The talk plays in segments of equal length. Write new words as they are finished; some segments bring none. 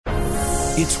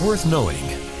It's worth knowing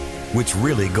what's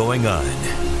really going on.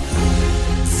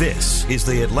 This is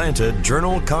the Atlanta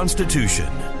Journal-Constitution.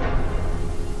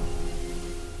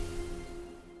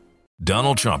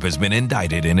 Donald Trump has been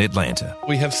indicted in Atlanta.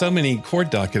 We have so many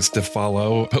court dockets to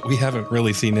follow, but we haven't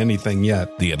really seen anything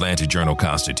yet. The Atlanta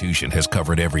Journal-Constitution has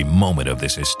covered every moment of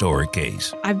this historic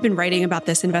case. I've been writing about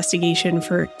this investigation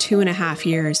for 2.5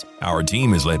 years. Our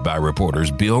team is led by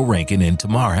reporters Bill Rankin and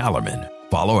Tamar Hallerman.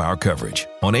 Follow our coverage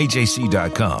on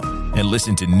AJC.com and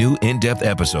listen to new in-depth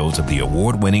episodes of the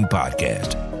award-winning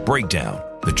podcast, Breakdown,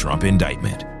 the Trump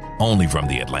Indictment, only from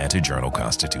the Atlanta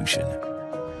Journal-Constitution.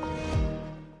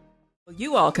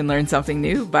 You all can learn something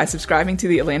new by subscribing to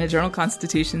the Atlanta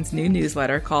Journal-Constitution's new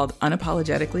newsletter called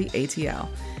Unapologetically ATL.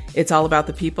 It's all about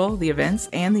the people, the events,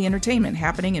 and the entertainment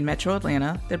happening in Metro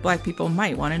Atlanta that Black people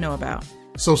might want to know about.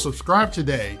 So subscribe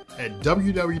today at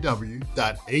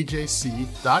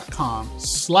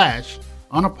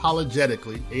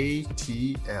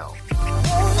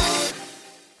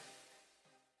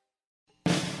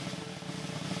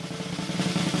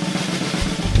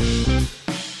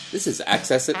This is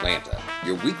Access Atlanta,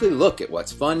 your weekly look at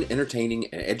what's fun, entertaining,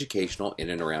 and educational in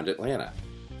and around Atlanta.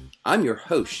 I'm your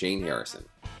host, Shane Harrison.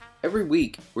 Every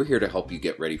week, we're here to help you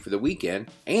get ready for the weekend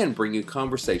and bring you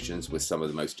conversations with some of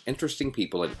the most interesting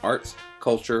people in arts,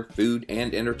 culture, food,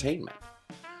 and entertainment.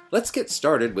 Let's get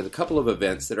started with a couple of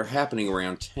events that are happening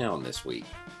around town this week.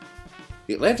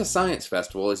 The Atlanta Science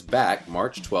Festival is back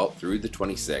March 12th through the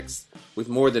 26th, with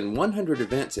more than 100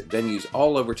 events at venues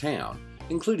all over town,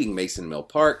 including Mason Mill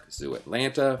Park, Zoo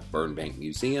Atlanta, Burnbank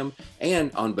Museum,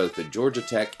 and on both the Georgia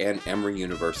Tech and Emory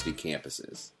University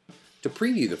campuses. To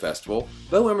preview the festival,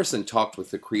 Bo Emerson talked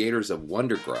with the creators of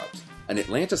Wonder Grubs, an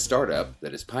Atlanta startup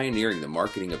that is pioneering the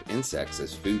marketing of insects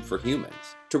as food for humans.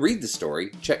 To read the story,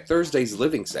 check Thursday's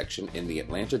Living section in the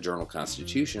Atlanta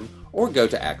Journal-Constitution or go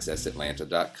to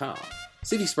accessatlanta.com.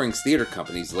 City Springs Theater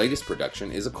Company's latest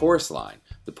production is A Chorus Line,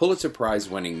 the Pulitzer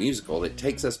Prize-winning musical that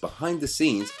takes us behind the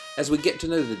scenes as we get to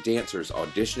know the dancers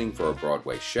auditioning for a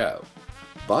Broadway show.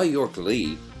 Bai York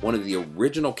Lee, one of the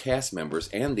original cast members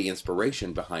and the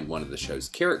inspiration behind one of the show's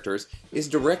characters, is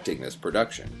directing this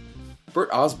production. Bert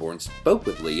Osborne spoke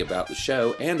with Lee about the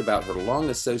show and about her long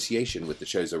association with the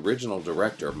show's original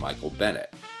director, Michael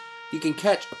Bennett. You can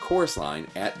catch A Chorus Line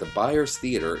at the Byers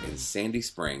Theater in Sandy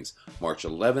Springs, March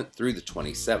 11th through the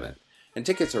 27th, and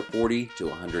tickets are $40 to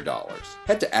 $100.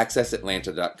 Head to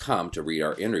accessatlanta.com to read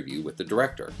our interview with the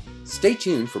director. Stay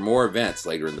tuned for more events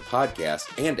later in the podcast,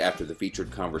 and after the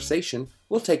featured conversation,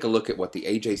 we'll take a look at what the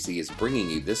AJC is bringing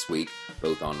you this week,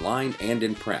 both online and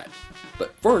in print.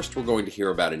 But first, we're going to hear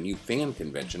about a new fan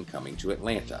convention coming to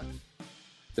Atlanta.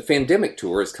 The Fandemic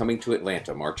Tour is coming to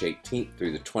Atlanta March 18th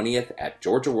through the 20th at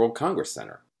Georgia World Congress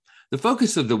Center. The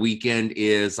focus of the weekend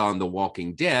is on The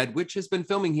Walking Dead, which has been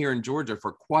filming here in Georgia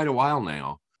for quite a while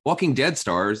now. Walking Dead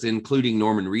stars, including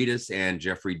Norman Reedus and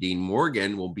Jeffrey Dean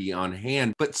Morgan, will be on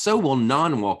hand, but so will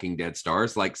non-Walking Dead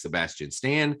stars like Sebastian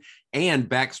Stan and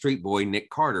Backstreet Boy Nick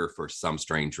Carter for some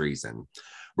strange reason.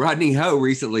 Rodney Ho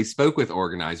recently spoke with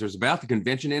organizers about the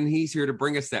convention, and he's here to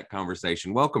bring us that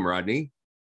conversation. Welcome, Rodney.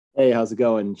 Hey, how's it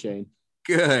going, Shane?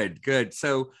 Good.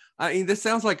 So, this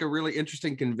sounds like a really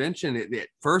interesting convention. At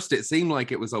first, it seemed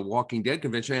like it was a Walking Dead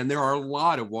convention, and there are a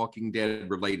lot of Walking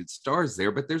Dead-related stars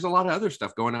there, but there's a lot of other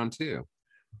stuff going on, too.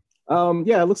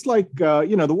 It looks like,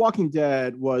 The Walking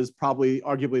Dead was probably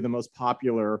arguably the most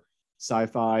popular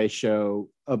sci-fi show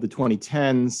of the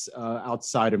 2010s,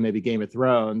 outside of maybe Game of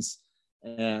Thrones.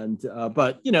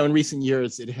 But in recent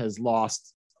years, it has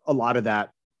lost a lot of that.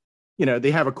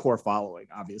 They have a core following,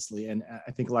 obviously. And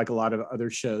I think like a lot of other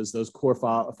shows, those core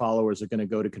followers are going to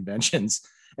go to conventions.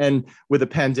 And with the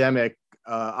pandemic,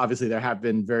 obviously, there have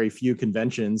been very few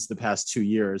conventions the past 2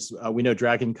 years. We know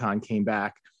Dragon Con came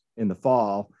back in the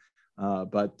fall,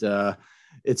 but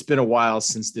it's been a while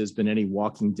since there's been any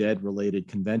Walking Dead related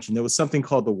convention. There was something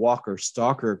called the Walker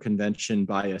Stalker convention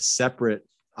by a separate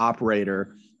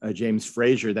operator, James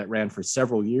Frazier, that ran for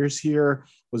several years here,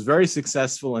 was very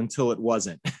successful until it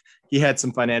wasn't. He had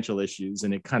some financial issues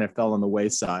and it kind of fell on the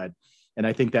wayside. And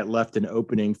I think that left an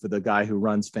opening for the guy who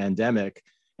runs Fandemic.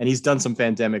 And he's done some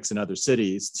Fandemics in other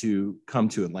cities to come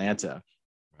to Atlanta.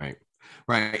 Right.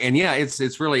 And yeah,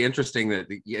 it's really interesting that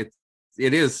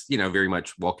it is, very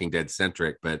much Walking Dead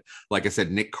centric, but like I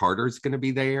said, Nick Carter's going to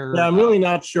be there. Yeah, I'm really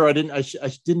not sure. I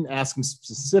didn't ask him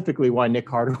specifically why Nick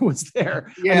Carter was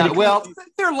there. Yeah,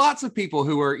 there are lots of people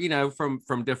who are,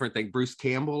 from different things. Bruce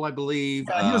Campbell, I believe.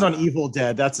 Yeah, he was on Evil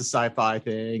Dead. That's a sci-fi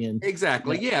thing. And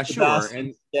exactly. Yeah, sure.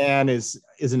 And Dan is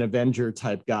an Avenger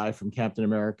type guy from Captain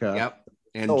America. Yep.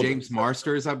 and Older. James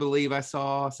Marsters, I believe I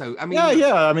saw. So I mean,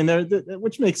 yeah. I mean,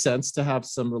 which makes sense to have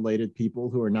some related people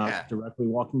who are not directly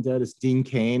Walking Dead. It's Dean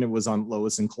Cain. It was on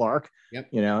Lois and Clark. Yep.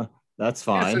 You know, that's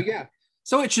fine.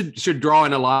 So it should draw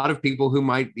in a lot of people who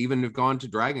might even have gone to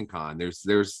Dragon Con.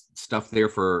 There's stuff there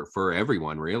for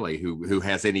everyone really who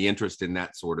has any interest in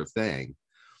that sort of thing.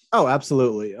 Oh,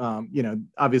 absolutely. You know,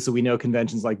 obviously we know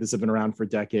conventions like this have been around for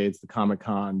decades, the Comic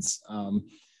Cons.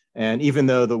 And even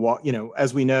though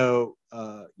as we know,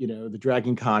 the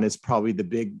Dragon Con is probably the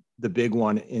big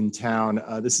one in town.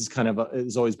 This is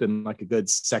it's always been like a good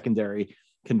secondary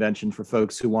convention for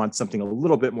folks who want something a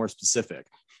little bit more specific.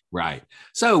 Right.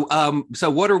 So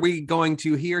what are we going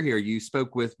to hear here? You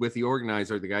spoke with the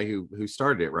organizer, the guy who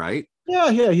started it, right? Yeah.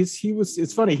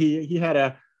 It's funny. He had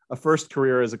a first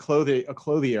career as a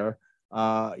clothier,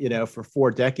 for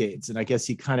 4 decades. And I guess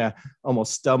he kind of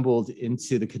almost stumbled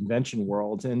into the convention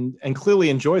world and clearly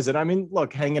enjoys it. I mean,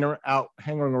 look, hanging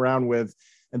around with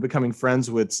and becoming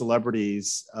friends with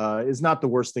celebrities is not the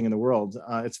worst thing in the world.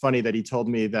 It's funny that he told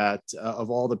me that of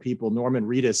all the people, Norman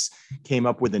Reedus came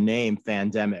up with the name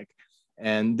Fandemic.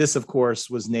 And this, of course,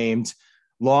 was named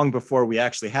long before we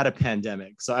actually had a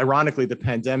pandemic. So ironically, the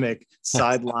pandemic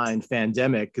sidelined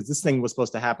Fandemic because this thing was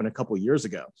supposed to happen a couple of years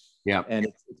ago. Yeah. And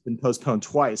it's been postponed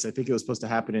twice. I think it was supposed to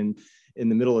happen in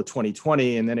the middle of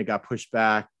 2020, and then it got pushed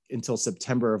back until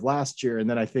September of last year. And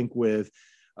then I think with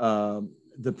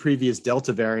the previous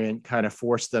Delta variant kind of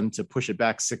forced them to push it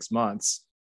back 6 months.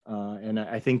 And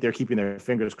I think they're keeping their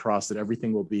fingers crossed that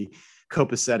everything will be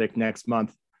copacetic next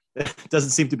month. There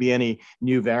doesn't seem to be any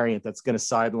new variant that's going to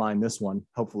sideline this one,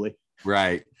 hopefully.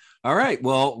 Right. All right.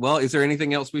 Well, is there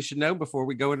anything else we should know before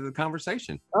we go into the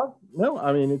conversation? No,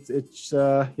 I mean, it's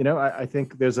I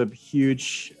think there's a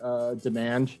huge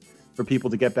demand for people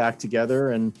to get back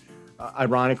together and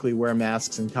ironically wear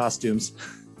masks and costumes.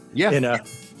 Yeah. in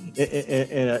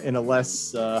a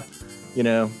less,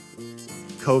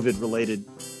 COVID related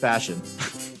fashion.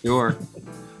 Sure.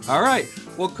 All right.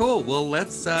 Well, cool. Well,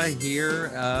 let's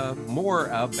hear more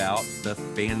about the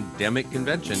Fandemic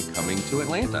Convention coming to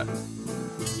Atlanta.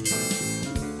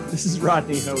 This is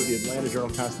Rodney Ho with the Atlanta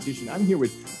Journal-Constitution. I'm here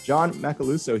with John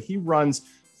Macaluso. He runs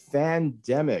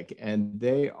Fandemic, and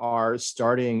they are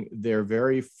starting their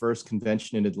very first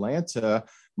convention in Atlanta,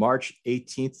 March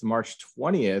 18th to March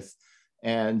 20th.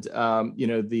 And,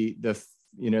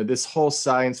 this whole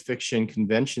science fiction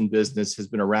convention business has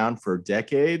been around for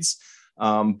decades.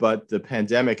 But the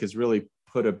pandemic has really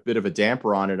put a bit of a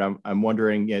damper on it. I'm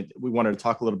wondering, we wanted to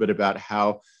talk a little bit about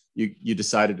how you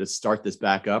decided to start this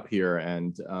back up here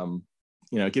and,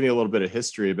 give me a little bit of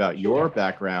history about your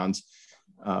background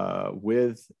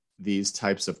with these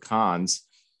types of cons.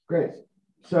 Great.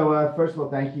 So first of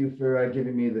all, thank you for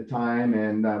giving me the time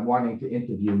and wanting to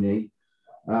interview me.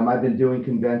 I've been doing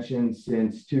conventions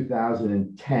since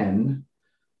 2010.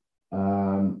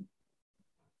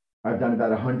 I've done about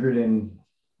 100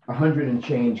 and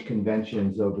change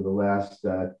conventions over the last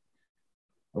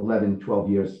 11, 12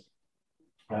 years,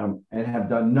 and have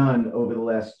done none over the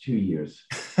last 2 years.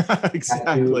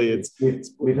 Exactly.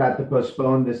 We've had to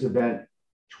postpone this event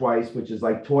twice, which is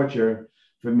like torture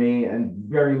for me and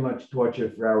very much torture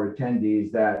for our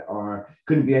attendees that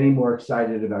couldn't be any more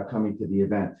excited about coming to the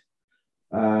event.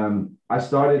 I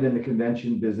started in the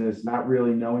convention business not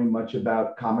really knowing much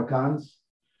about Comic-Cons.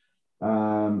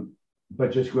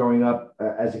 But just growing up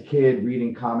as a kid,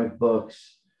 reading comic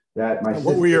books that my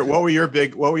what were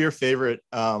your favorite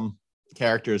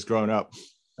characters growing up?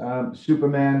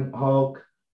 Superman, Hulk,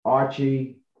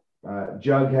 Archie,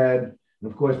 Jughead,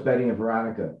 and of course Betty and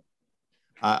Veronica.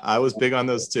 I was big on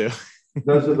those too.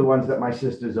 Those are the ones that my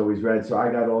sisters always read, so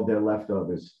I got all their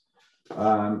leftovers.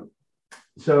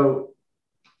 So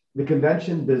the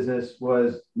convention business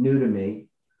was new to me,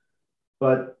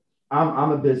 but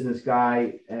I'm a business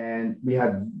guy, and we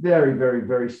had very, very,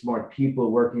 very smart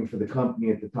people working for the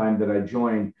company at the time that I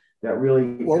joined that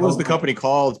really... What was the company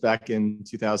called back in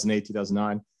 2008,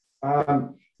 2009?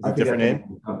 A different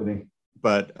name? Company.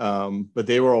 But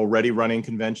they were already running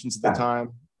conventions at the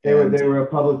time? They were a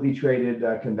publicly traded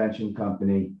convention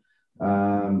company.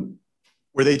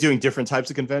 Were they doing different types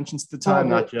of conventions at the time,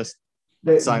 not just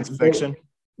science fiction?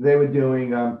 They were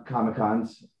doing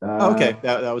Comic-Cons. Okay,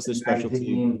 that was their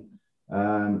specialty.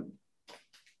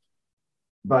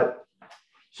 But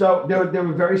so there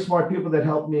were very smart people that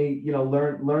helped me,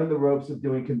 learn the ropes of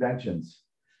doing conventions,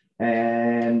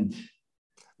 and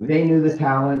they knew the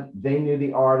talent, they knew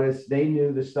the artists, they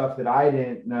knew the stuff that I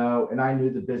didn't know, and I knew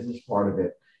the business part of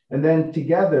it. And then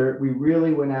together we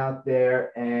really went out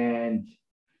there and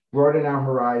broadened our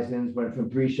horizons, went from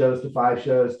 3 shows to 5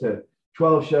 shows to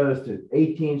 12 shows to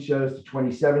 18 shows to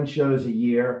 27 shows a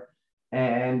year.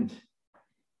 And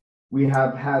we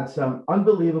have had some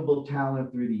unbelievable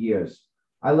talent through the years.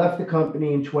 I left the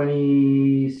company in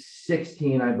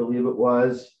 2016, I believe it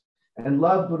was, and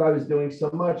loved what I was doing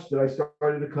so much that I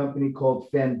started a company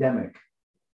called Fandemic.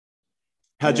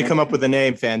 How'd you come up with the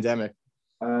name Fandemic?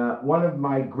 One of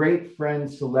my great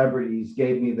friends, celebrities,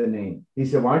 gave me the name. He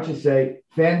said, "Why don't you say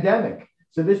Fandemic?"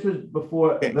 So this was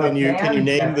before. Can you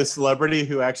name the celebrity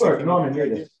who actually? Sure, Norman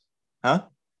Reedus. Huh?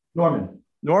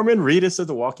 Norman Reedus of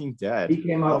The Walking Dead. He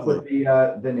came up with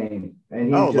the name,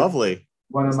 and he's lovely.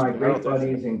 One of my great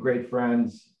buddies and great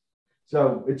friends.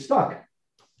 So it stuck.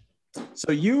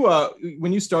 So you,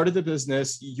 when you started the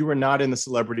business, you were not in the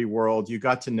celebrity world. You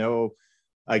got to know,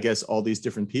 I guess, all these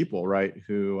different people, right?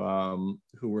 Who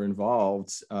were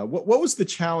involved. What was the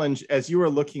challenge as you were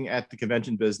looking at the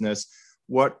convention business?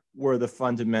 What were the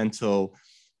fundamental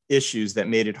issues that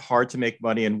made it hard to make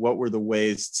money, and what were the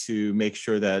ways to make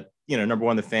sure that, number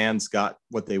one, the fans got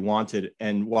what they wanted,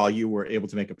 and while you were able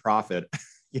to make a profit,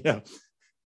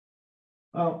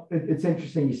 Well, it's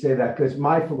interesting you say that, because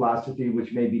my philosophy,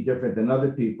 which may be different than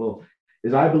other people,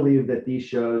 is I believe that these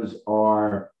shows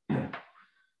are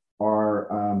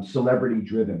celebrity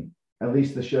driven, at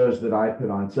least the shows that I put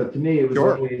on. So to me, it was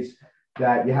always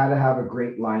that you had to have a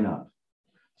great lineup.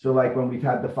 So like when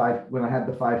I had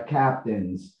the five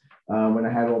captains, when I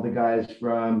had all the guys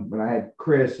when I had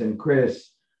Chris and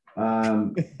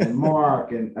and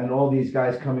Mark and all these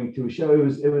guys coming to a show,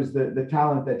 it was the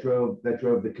talent that drove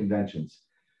the conventions.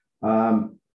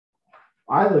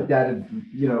 I looked at it,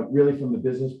 really from the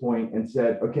business point and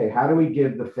said, okay, how do we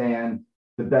give the fan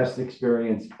the best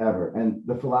experience ever? And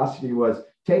the philosophy was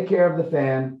take care of the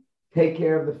fan, take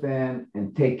care of the fan,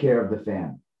 and take care of the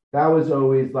fan. That was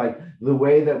always like the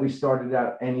way that we started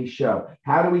out any show.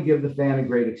 How do we give the fan a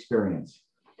great experience?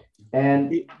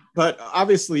 But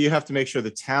obviously you have to make sure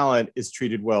the talent is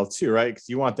treated well too, right? Because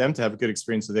you want them to have a good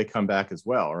experience so they come back as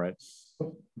well, right?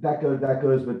 That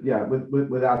goes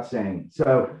without saying.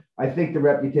 So I think the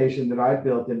reputation that I've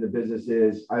built in the business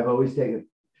is I've always taken,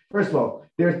 first of all,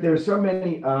 there's so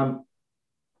many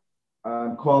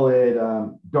call it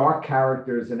dark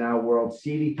characters in our world,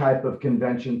 seedy type of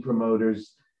convention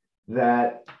promoters,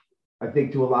 that I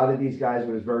think to a lot of these guys it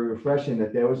was very refreshing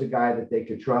that there was a guy that they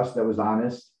could trust, that was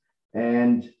honest,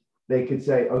 and they could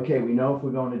say, okay, we know if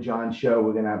we're going to John's show,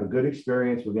 we're going to have a good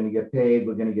experience, we're going to get paid,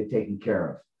 we're going to get taken care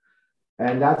of.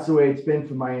 And that's the way it's been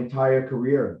for my entire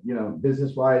career,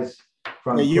 business-wise.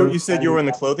 You said you were in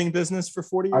the clothing business for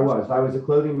 40 years? I was a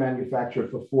clothing manufacturer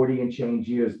for 40 and change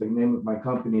years. The name of my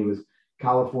company was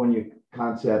California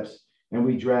Concepts, and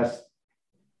we dressed,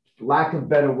 lack of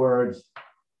better words,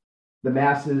 the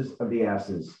masses of the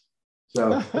asses.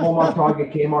 So Walmart,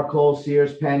 Target, Kmart, Kohl's,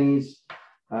 Sears, Penny's,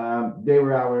 they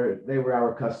were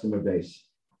our customer base.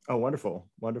 Oh,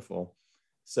 wonderful.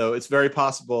 So it's very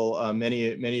possible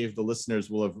many of the listeners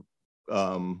will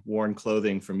have worn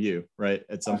clothing from you, right,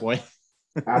 at some point.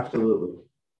 Absolutely.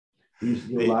 We used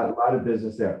to do a lot of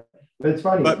business there. But it's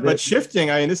funny. But shifting,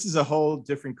 this is a whole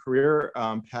different career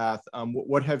path.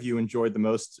 What have you enjoyed the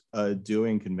most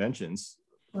doing conventions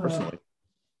personally?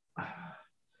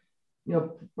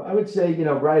 I would say,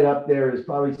 right up there is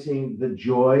probably seeing the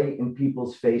joy in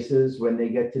people's faces when they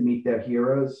get to meet their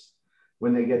heroes,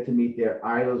 when they get to meet their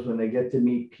idols, when they get to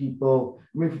meet people.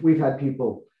 We've had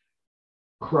people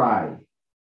cry,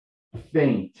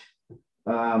 faint,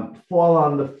 fall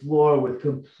on the floor with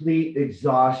complete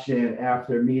exhaustion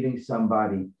after meeting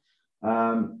somebody.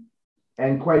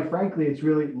 And quite frankly, it's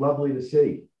really lovely to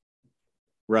see.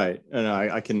 Right. And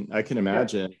I can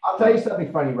imagine. I'll tell you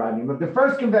something funny, Rodney. But the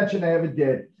first convention I ever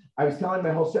did, I was telling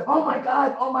my whole staff, oh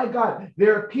my God,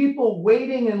 there are people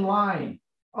waiting in line.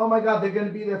 Oh my God, they're going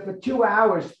to be there for 2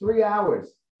 hours, 3 hours.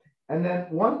 And then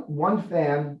one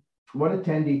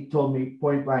attendee told me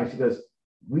point blank, she goes,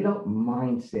 we don't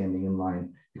mind standing in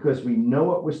line because we know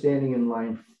what we're standing in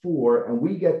line for, and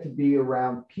we get to be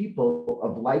around people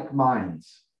of like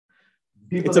minds.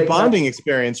 It's a bonding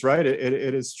experience, right?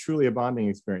 It is truly a bonding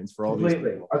experience for all these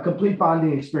people. A complete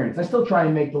bonding experience. I still try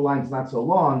and make the lines not so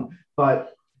long,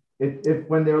 but if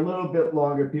when they're a little bit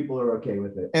longer, people are okay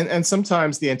with it. And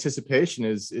sometimes the anticipation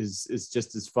is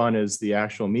just as fun as the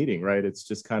actual meeting, right? It's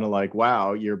just kind of like,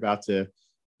 wow, you're about to,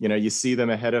 you see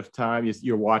them ahead of time.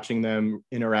 You're watching them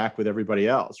interact with everybody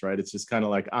else, right? It's just kind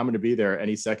of like, I'm going to be there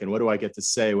any second. What do I get to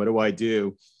say? What do I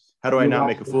do? How do I not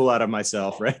make a fool out of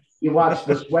myself, right? You watch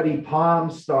the sweaty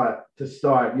palms start.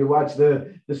 You watch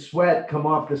the sweat come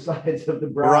off the sides of the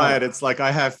brow. Right. It's like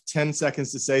I have 10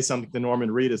 seconds to say something to Norman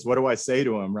Reedus. What do I say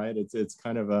to him, right? It's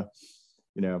kind of a,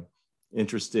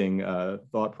 interesting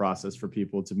thought process for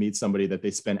people to meet somebody that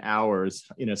they spend hours,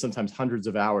 sometimes hundreds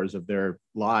of hours of their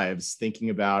lives thinking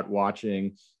about,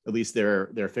 watching, at least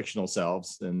their fictional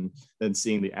selves, and then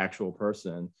seeing the actual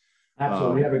person.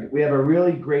 Absolutely. We have a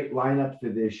really great lineup for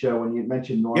this show. When you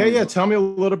mentioned Norman. Yeah. Tell me a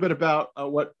little bit about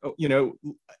what,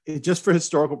 just for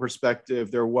historical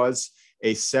perspective, there was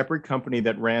a separate company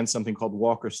that ran something called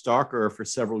Walker Stalker for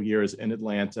several years in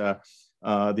Atlanta.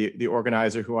 The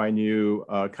organizer, who I knew,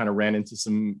 kind of ran into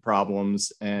some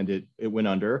problems, and it went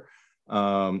under.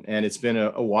 And it's been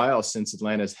a while since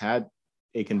Atlanta's had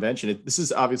a convention. This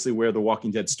is obviously where The Walking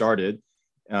Dead started.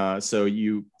 So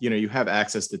you have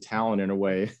access to talent in a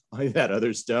way that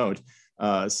others don't.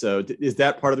 So is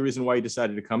that part of the reason why you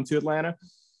decided to come to Atlanta?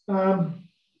 Well,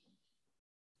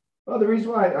 the reason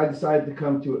why I decided to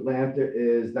come to Atlanta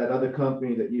is that other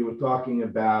company that you were talking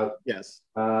about. Yes.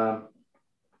 How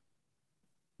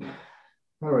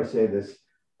do I say this?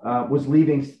 Was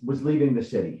leaving the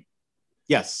city.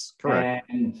 Yes, correct.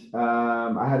 And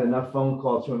I had enough phone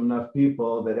calls from enough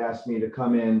people that asked me to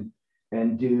come in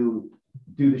and do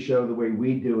the show the way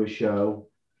we do a show.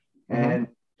 And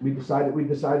we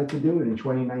decided to do it in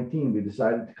 2019. We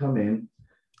decided to come in.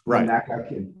 Right. And that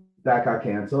got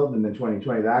canceled. And then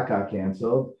 2020, that got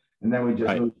canceled. And then we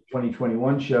just moved the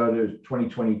 2021 show to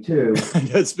 2022.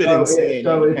 It's been insane.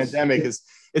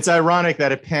 It's ironic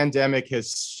that a pandemic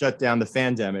has shut down the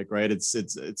fandemic, right? It's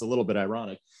a little bit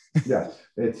ironic. Yes,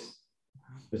 it's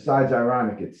besides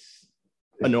ironic, it's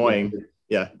annoying.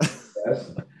 Yeah.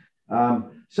 Yes.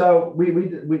 So we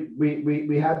had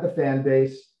the fan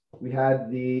base, we had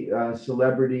the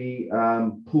celebrity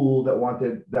pool that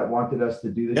wanted us to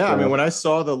do this. Yeah, show. I mean, when I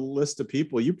saw the list of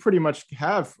people, you pretty much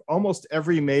have almost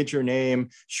every major name,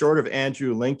 short of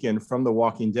Andrew Lincoln from The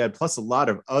Walking Dead, plus a lot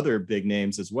of other big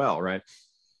names as well, right?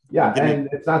 Yeah, and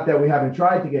it's not that we haven't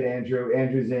tried to get Andrew.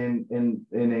 Andrew's in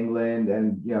England,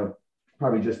 and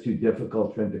probably just too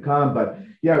difficult for him to come. But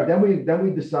yeah, then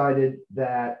we decided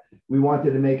that we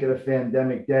wanted to make it a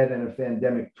Fandemic Dead and a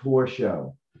Fandemic Tour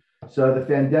show. So the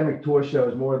Fandemic Tour show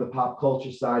is more of the pop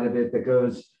culture side of it that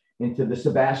goes into the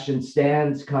Sebastian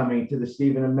Stans coming, to the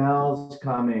Stephen Amell's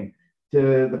coming,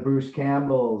 to the Bruce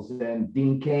Campbells and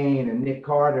Dean Cain and Nick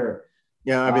Carter.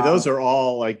 Yeah, I mean, those are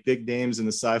all like big names in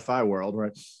the sci-fi world,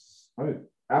 right?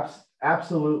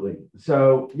 Absolutely.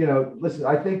 So, listen,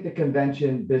 I think the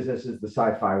convention business is the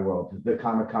sci-fi world, the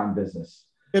Comic-Con business.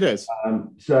 It is.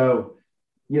 So,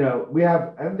 we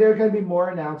have, and there are going to be more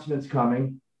announcements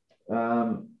coming.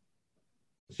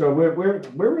 So we're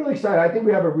really excited. I think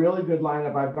we have a really good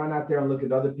lineup. I've gone out there and looked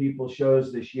at other people's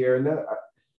shows this year, and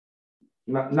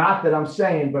not that I'm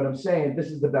saying, but I'm saying this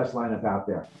is the best lineup out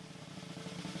there.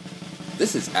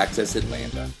 This is Access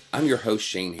Atlanta. I'm your host,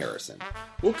 Shane Harrison.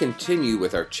 We'll continue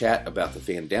with our chat about the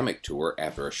Fandemic Tour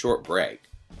after a short break.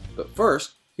 But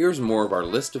first, here's more of our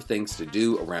list of things to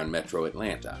do around Metro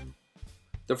Atlanta.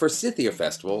 The Forsythia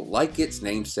Festival, like its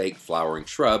namesake flowering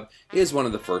shrub, is one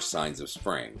of the first signs of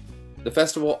spring. The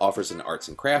festival offers an arts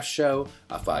and crafts show,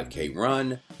 a 5K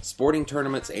run, sporting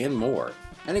tournaments, and more,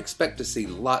 and expect to see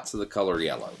lots of the color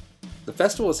yellow. The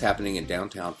festival is happening in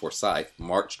downtown Forsyth,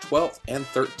 March 12th and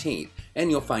 13th,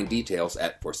 and you'll find details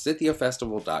at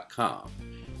forsythiafestival.com.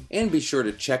 And be sure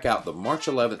to check out the March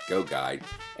 11th Go Guide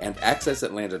and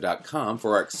accessatlanta.com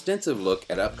for our extensive look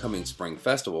at upcoming spring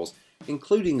festivals,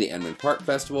 including the Inman Park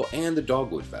Festival and the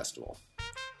Dogwood Festival.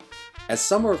 As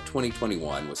summer of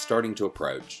 2021 was starting to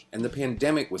approach, and the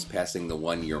pandemic was passing the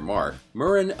one-year mark,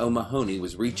 Murrin O'Mahony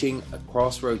was reaching a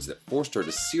crossroads that forced her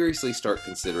to seriously start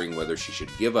considering whether she should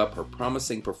give up her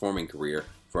promising performing career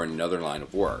for another line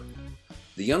of work.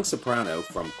 The young soprano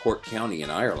from Cork County in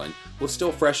Ireland was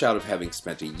still fresh out of having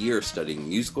spent a year studying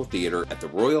musical theatre at the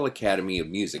Royal Academy of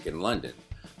Music in London,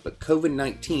 but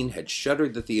COVID-19 had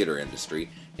shuttered the theatre industry,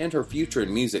 and her future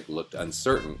in music looked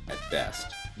uncertain at best.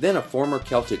 Then a former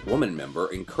Celtic Woman member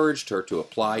encouraged her to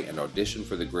apply and audition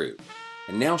for the group,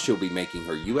 and now she'll be making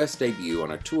her U.S. debut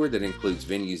on a tour that includes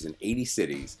venues in 80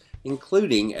 cities,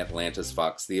 including Atlanta's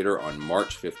Fox Theater on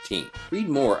March 15th. Read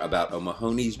more about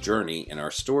O'Mahony's journey in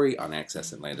our story on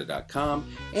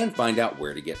accessatlanta.com and find out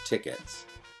where to get tickets.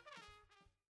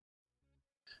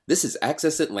 This is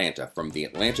Access Atlanta from the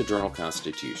Atlanta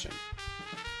Journal-Constitution.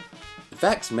 The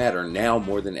facts matter now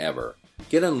more than ever.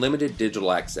 Get unlimited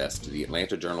digital access to the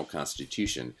Atlanta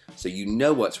Journal-Constitution so you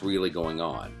know what's really going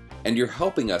on. And you're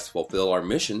helping us fulfill our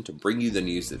mission to bring you the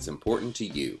news that's important to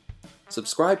you.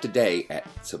 Subscribe today at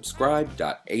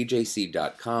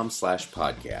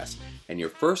subscribe.ajc.com/podcast, and your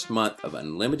first month of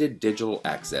unlimited digital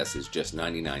access is just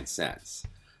 99 cents.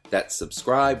 That's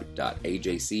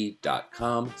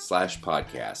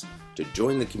subscribe.ajc.com/podcast to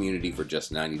join the community for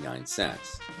just 99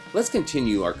 cents. Let's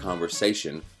continue our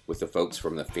conversation with the folks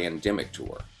from the Fandemic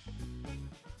Tour.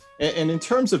 And in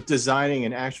terms of designing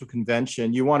an actual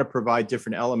convention, you want to provide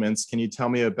different elements. Can you tell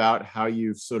me about how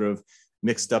you've sort of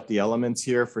mixed up the elements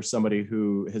here for somebody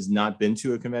who has not been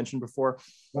to a convention before?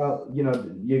 Well, you're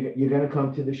going to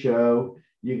come to the show.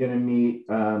 You're going to meet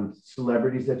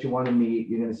celebrities that you want to meet.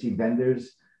 You're going to see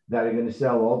vendors that are going to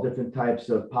sell all different types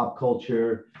of pop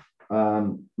culture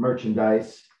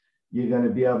merchandise. You're going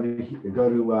to be able to go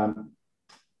to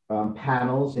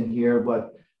panels and hear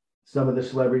what some of the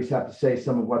celebrities have to say,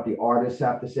 some of what the artists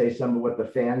have to say, some of what the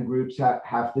fan groups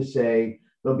have to say.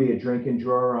 There'll be a drink and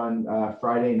draw on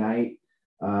Friday night.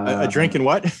 A drink and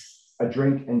what? A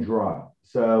drink and draw.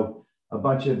 So a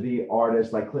bunch of the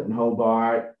artists like Clinton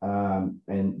Hobart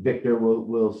and Victor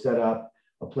will set up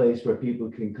a place where people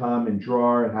can come and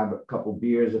draw and have a couple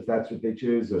beers if that's what they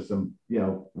choose, or some,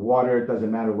 water. It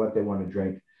doesn't matter what they want to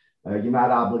drink. You're not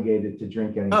obligated to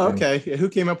drink anything. Oh, okay. Who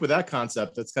came up with that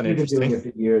concept? That's kind of interesting.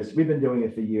 We've been doing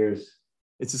it for years.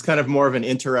 It's just kind of more of an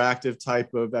interactive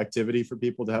type of activity for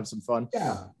people to have some fun.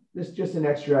 Yeah, this is just an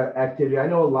extra activity. I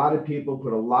know a lot of people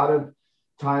put a lot of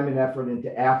time and effort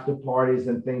into after parties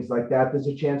and things like that. There's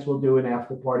a chance we'll do an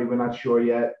after party. We're not sure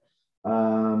yet.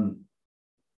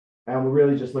 And we're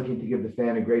really just looking to give the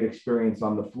fan a great experience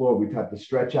on the floor. We've had to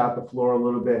stretch out the floor a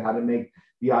little bit, how to make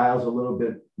the aisles a little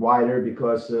bit wider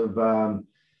because of the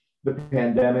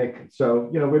pandemic. So,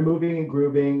 we're moving and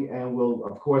grooving, and we'll,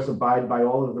 of course, abide by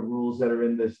all of the rules that are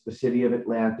in the city of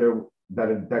Atlanta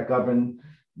that govern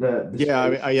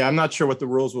I'm not sure what the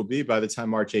rules will be by the time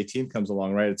March 18th comes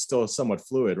along, right? It's still somewhat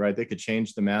fluid, right? They could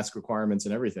change the mask requirements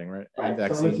and everything, right?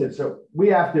 So we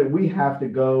have to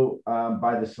go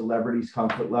by the celebrities'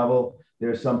 comfort level. There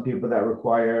are some people that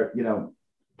require,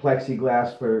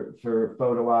 plexiglass for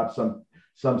photo ops.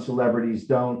 Some celebrities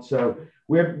don't. So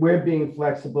we're being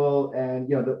flexible, and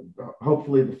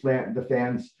hopefully the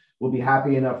fans will be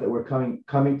happy enough that we're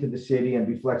coming to the city and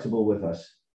be flexible with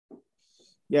us.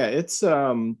 Yeah, it's,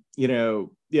 I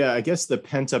guess the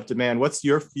pent up demand. What's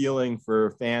your feeling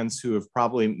for fans who have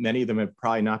many of them have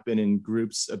probably not been in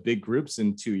big groups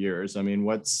in 2 years? I mean,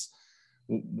 what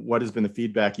has been the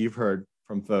feedback you've heard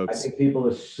from folks? I think people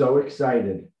are so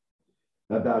excited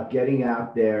about getting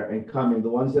out there and coming. The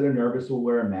ones that are nervous will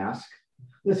wear a mask.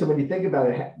 Listen, when you think about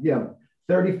it,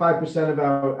 35% of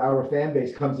our fan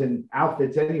base comes in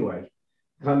outfits anyway.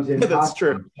 That's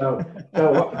true. So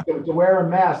to wear a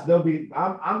mask,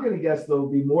 I'm going to guess there'll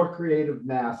be more creative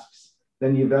masks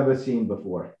than you've ever seen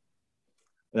before.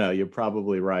 No, you're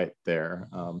probably right there.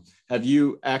 Have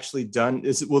you actually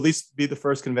will this be the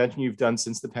first convention you've done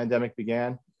since the pandemic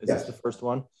began? Yes. This the first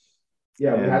one?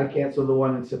 Yeah, we had to cancel the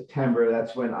one in September.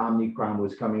 That's when Omicron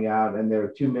was coming out, and there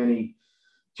were too many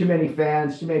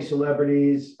fans, too many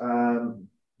celebrities,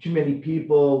 too many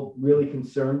people really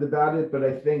concerned about it. But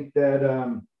I think that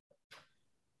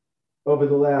over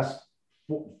the last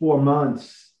 4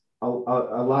 months, a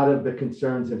lot of the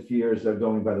concerns and fears are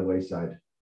going by the wayside.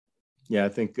 Yeah, I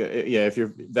think, if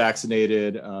you're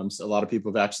vaccinated, a lot of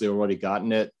people have actually already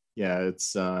gotten it. Yeah,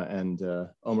 it's, and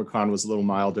Omicron was a little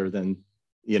milder than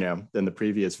the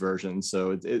previous version.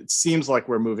 So it seems like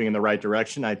we're moving in the right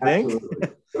direction, I think.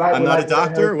 I'm not a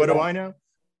doctor. What do I know?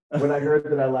 What I heard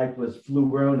that I liked was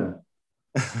Flurona.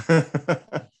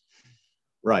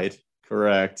 Right.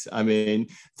 Correct. I mean,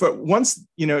 for once,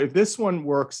 if this one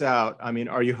works out, I mean,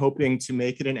 are you hoping to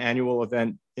make it an annual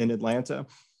event in Atlanta?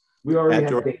 We already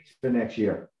have dates for next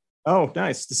year. Oh,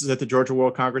 nice. This is at the Georgia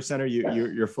World Congress Center.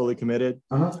 You're fully committed.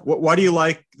 Uh-huh. Why do you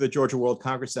like the Georgia World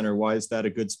Congress Center? Why is that a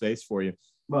good space for you?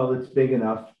 Well, it's big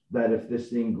enough that if this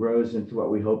thing grows into what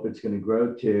we hope it's going to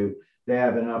grow to, they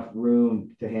have enough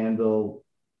room to handle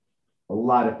a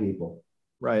lot of people.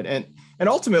 Right. And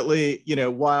ultimately,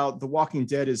 while The Walking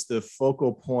Dead is the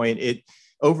focal point, it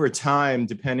over time,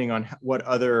 depending on what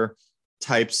other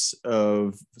types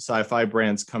of sci-fi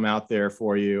brands come out there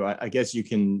for you, I guess you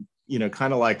can,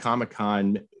 kind of like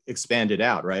Comic-Con, expand it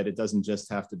out, right? It doesn't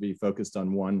just have to be focused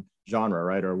on one genre,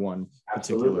 right? Or one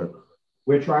particular. Absolutely.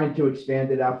 We're trying to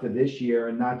expand it out for this year,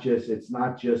 and it's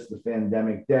not just the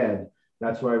Fandemic Dead.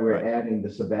 That's why we're adding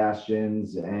the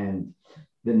Sebastians and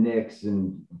the Nicks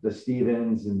and the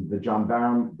Stevens and the John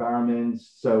Barrowmans.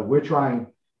 So we're trying.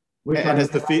 And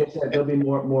there'll be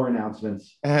more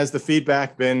announcements. Has the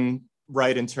feedback been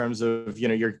right in terms of,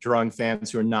 you're drawing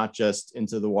fans who are not just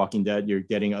into The Walking Dead, you're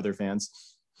getting other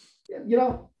fans?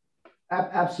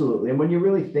 Absolutely. And when you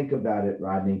really think about it,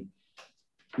 Rodney,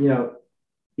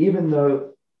 even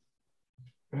though,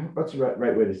 what's the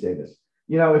right way to say this?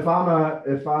 if I'm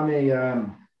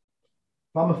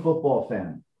a football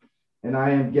fan and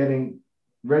I am getting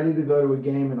ready to go to a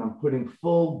game and I'm putting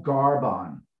full garb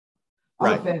on,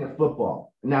 I'm a fan of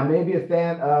football. Now, maybe a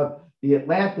fan of the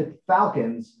Atlanta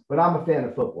Falcons, but I'm a fan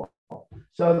of football.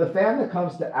 So the fan that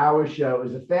comes to our show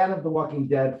is a fan of The Walking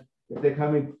Dead, if they're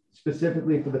coming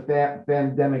specifically for the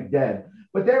Pandemic Dead,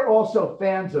 but they're also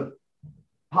fans of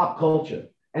pop culture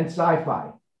and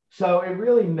sci-fi. So it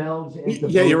really melds into.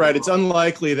 Yeah, you're right. It's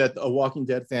unlikely that a Walking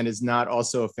Dead fan is not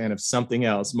also a fan of something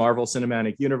else. Marvel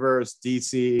Cinematic Universe,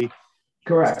 DC,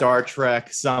 correct, Star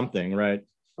Trek, something, right?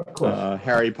 Of course.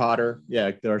 Harry Potter.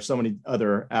 Yeah, there are so many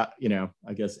other,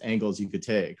 I guess, angles you could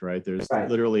take, right? There's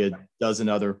literally a dozen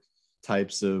other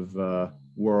types of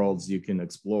worlds you can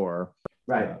explore.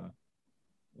 Right.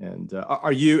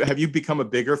 Have you become a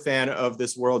bigger fan of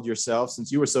this world yourself, since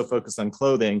you were so focused on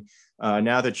clothing?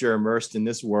 Now that you're immersed in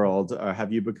this world,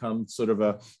 have you become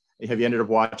have you ended up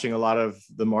watching a lot of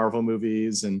the Marvel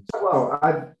movies? And well,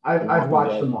 I've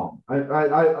watched them all.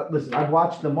 Listen, I've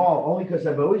watched them all only because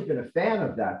I've always been a fan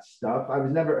of that stuff. I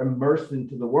was never immersed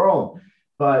into the world,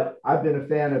 but I've been a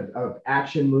fan of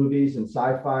action movies and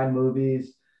sci-fi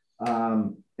movies.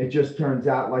 It just turns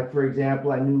out, like, for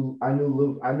example, I know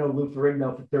Lou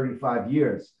Ferrigno for 35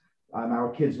 years. Our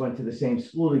kids went to the same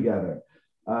school together.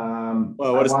 Well,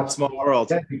 what is a small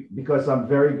world? Because I'm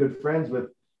very good friends with,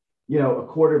 a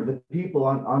quarter of the people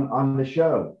on the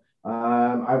show.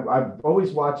 I've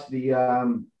always watched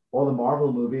all the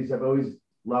Marvel movies. I've always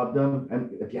loved them.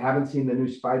 And if you haven't seen the new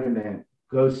Spider-Man,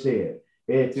 go see it.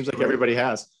 It seems like everybody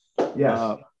has.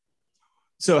 Yes.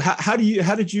 So how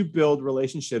did you build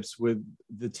relationships with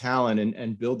the talent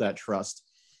and build that trust?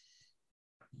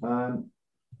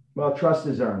 Well, trust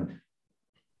is earned.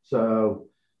 So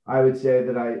I would say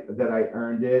that I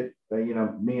earned it.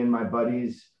 Me and my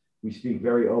buddies, we speak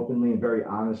very openly and very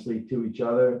honestly to each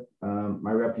other.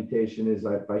 My reputation is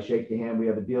if I shake the hand, we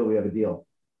have a deal, we have a deal.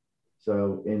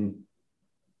 So in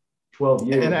 12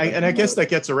 years. And I guess that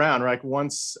gets around, right?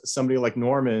 Once somebody like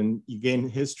Norman, you gain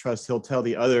his trust, he'll tell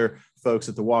the other folks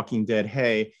at The Walking Dead,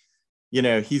 hey,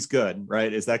 he's good,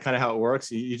 right? Is that kind of how it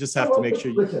works? You just have to make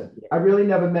sure. Listen, I really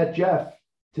never met Jeff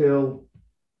till,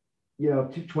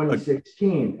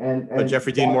 2016. And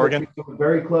Jeffrey Dean Morgan? A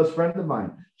very close friend of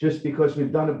mine, just because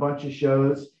we've done a bunch of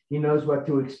shows. He knows what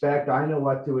to expect. I know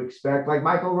what to expect. Like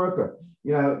Michael Rooker,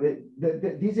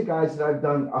 these are guys that I've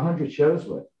done 100 shows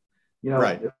with.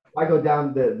 Right. If I go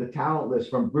down the talent list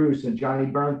from Bruce and Johnny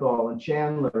Bernthal and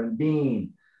Chandler and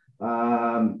Bean,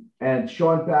 and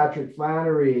Sean Patrick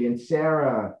Flannery and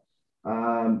Sarah.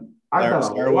 I've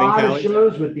done a lot of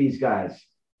shows with these guys.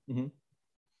 Mm-hmm.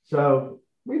 So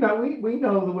we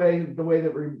know the way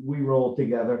that we roll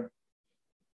together.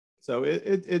 So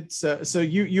it's so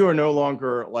you are no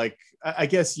longer like, I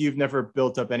guess you've never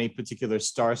built up any particular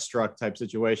starstruck type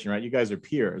situation, right? You guys are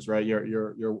peers, right?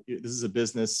 You're this is a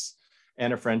business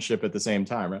and a friendship at the same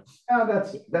time, right? Yeah,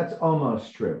 that's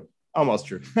almost true. Almost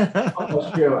true.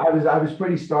 Almost true. I was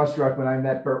pretty starstruck when I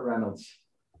met Burt Reynolds.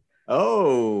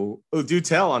 Oh, do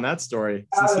tell on that story.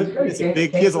 He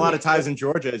has a lot of ties in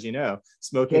Georgia, as you know.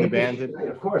 Smoking the Bandit.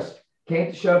 Of course. Came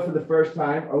to the show for the first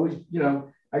time. Always,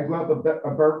 I grew up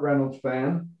a Burt Reynolds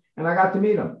fan, and I got to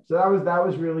meet him. So that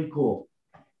was really cool.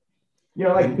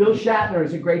 Like Bill Shatner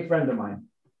is a great friend of mine.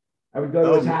 I would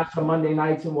go to his house on Monday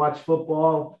nights and watch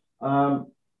football.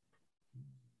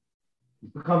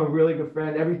 Become a really good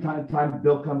friend. Every time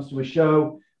Bill comes to a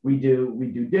show, we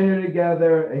do dinner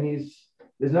together, and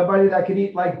there's nobody that can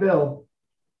eat like Bill.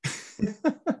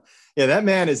 Yeah, that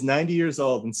man is 90 years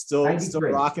old and still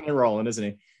rocking and rolling, isn't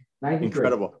he? 93.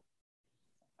 Incredible.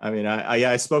 I mean,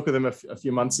 I spoke with him a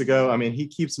few months ago. I mean, he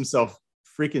keeps himself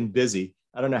freaking busy.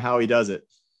 I don't know how he does it.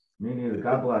 Me neither.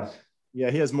 God bless.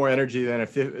 Yeah, he has more energy than a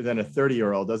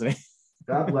 30-year-old, doesn't he?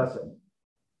 God bless him.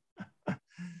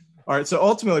 All right. So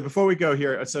ultimately, before we go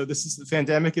here, so the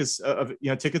Fandemic is,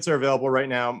 tickets are available right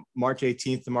now, March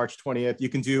 18th to March 20th. You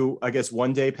can do, I guess,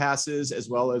 1-day passes as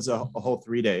well as a whole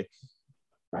 3-day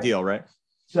deal, right?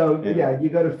 So you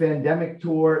go to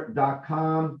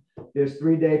fandemictour.com. There's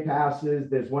 3-day passes.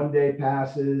 There's 1-day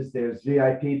passes. There's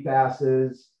VIP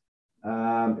passes.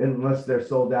 Unless they're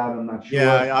sold out, I'm not sure.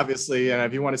 Yeah, obviously. And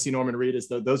if you want to see Norman Reedus,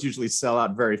 those usually sell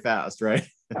out very fast, right?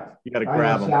 You got to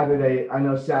grab them. I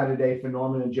know Saturday for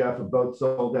Norman and Jeff are both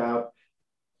sold out.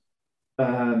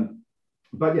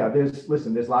 But yeah, there's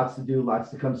lots to do, lots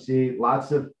to come see,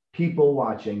 lots of people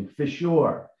watching for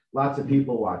sure. Lots of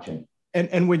people watching.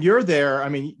 And when you're there, I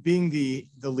mean, being the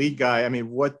lead guy, I mean,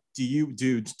 what do you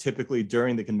do typically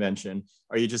during the convention?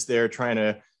 Are you just there trying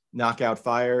to knock out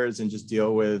fires and just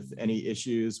deal with any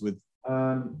issues with?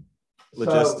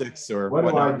 logistics or what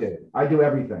whatnot? do? I do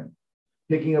everything.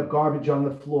 Picking up garbage on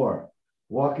the floor,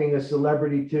 walking a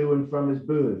celebrity to and from his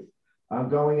booth. I'm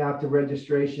going out to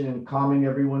registration and calming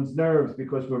everyone's nerves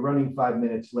because we're running 5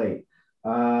 minutes late.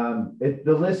 The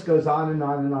list goes on and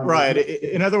on and on. Right.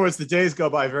 In other words, the days go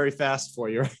by very fast for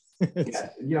you. Yes.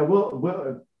 You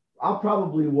know, I'll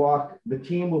probably walk, the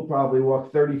team will probably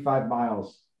walk 35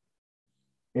 miles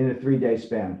in a 3-day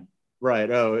span. Right.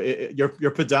 Oh,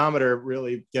 your pedometer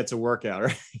really gets a workout,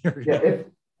 right? Yeah,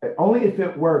 only if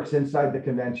it works inside the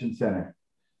convention center.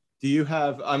 Do you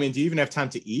even have time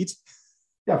to eat?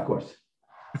 Yeah, of course.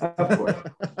 Of course.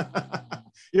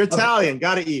 You're Italian,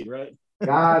 gotta eat, right?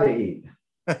 Gotta eat.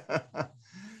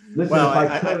 Listen, well,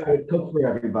 if I could, I would cook for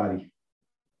everybody.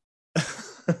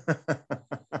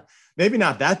 Maybe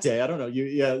not that day. I don't know.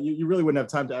 You really wouldn't have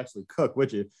time to actually cook,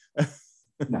 would you?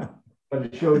 No, but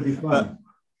it sure would be fun.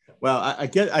 Well, I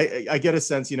get a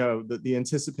sense, you know, the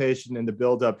anticipation and the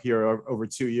buildup here over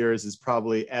 2 years is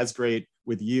probably as great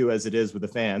with you as it is with the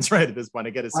fans, right? At this point, I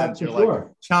get a sense you're like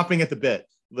chomping at the bit,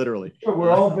 literally. Sure,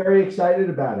 we're all very excited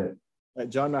about it.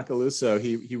 John Macaluso,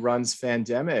 he runs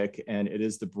Fandemic, and it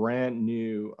is the brand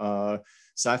new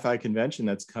sci-fi convention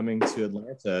that's coming to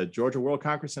Atlanta, Georgia World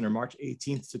Congress Center, March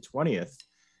 18th to 20th.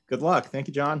 Good luck. Thank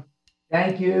you, John.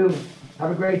 Thank you. Have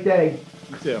a great day.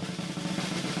 You too.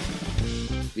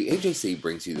 The AJC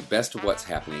brings you the best of what's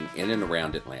happening in and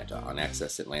around Atlanta on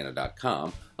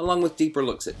AccessAtlanta.com, along with deeper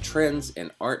looks at trends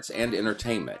in arts and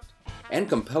entertainment, and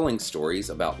compelling stories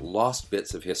about lost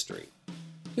bits of history.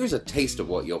 Here's a taste of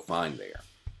what you'll find there.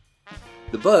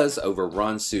 The buzz over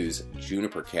Ron Su's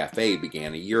Juniper Cafe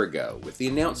began a year ago with the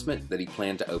announcement that he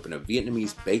planned to open a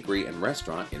Vietnamese bakery and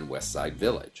restaurant in Westside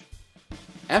Village.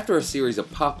 After a series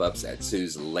of pop-ups at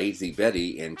Su's Lazy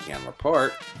Betty in Candler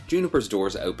Park, Juniper's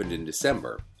doors opened in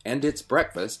December, and its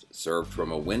breakfast, served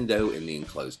from a window in the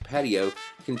enclosed patio,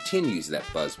 continues that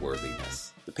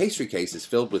buzzworthiness. The pastry case is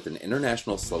filled with an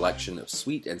international selection of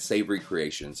sweet and savory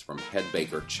creations from head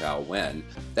baker Chow Wen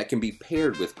that can be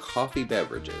paired with coffee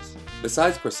beverages.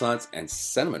 Besides croissants and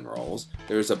cinnamon rolls,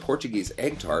 there is a Portuguese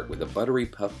egg tart with a buttery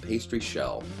puff pastry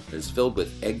shell that is filled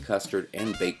with egg custard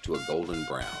and baked to a golden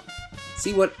brown.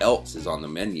 See what else is on the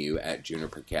menu at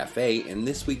Juniper Cafe in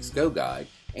this week's Go Guide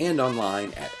and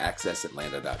online at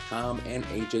AccessAtlanta.com and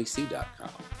AJC.com.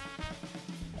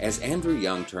 As Andrew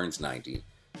Young turns 90,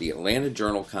 the Atlanta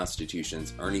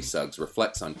Journal-Constitution's Ernie Suggs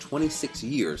reflects on 26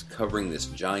 years covering this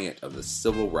giant of the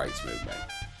civil rights movement.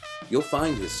 You'll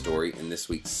find his story in this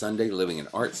week's Sunday Living and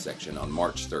Arts section on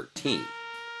March 13th,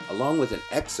 along with an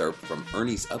excerpt from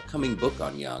Ernie's upcoming book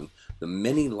on Young, The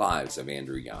Many Lives of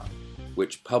Andrew Young,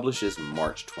 which publishes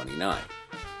March 29th.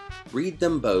 Read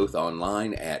them both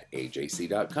online at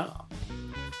AJC.com.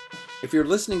 If you're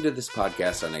listening to this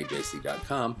podcast on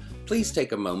AJC.com, please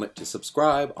take a moment to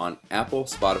subscribe on Apple,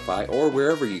 Spotify, or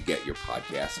wherever you get your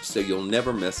podcasts so you'll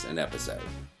never miss an episode.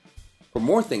 For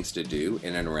more things to do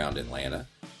in and around Atlanta,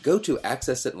 go to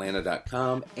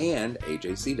AccessAtlanta.com and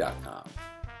AJC.com.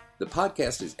 The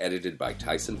podcast is edited by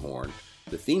Tyson Horn.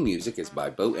 The theme music is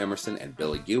by Bo Emerson and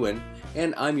Billy Ewan,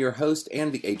 and I'm your host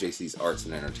and the AJC's Arts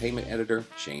and Entertainment Editor,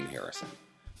 Shane Harrison.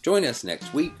 Join us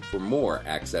next week for more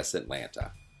Access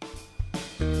Atlanta.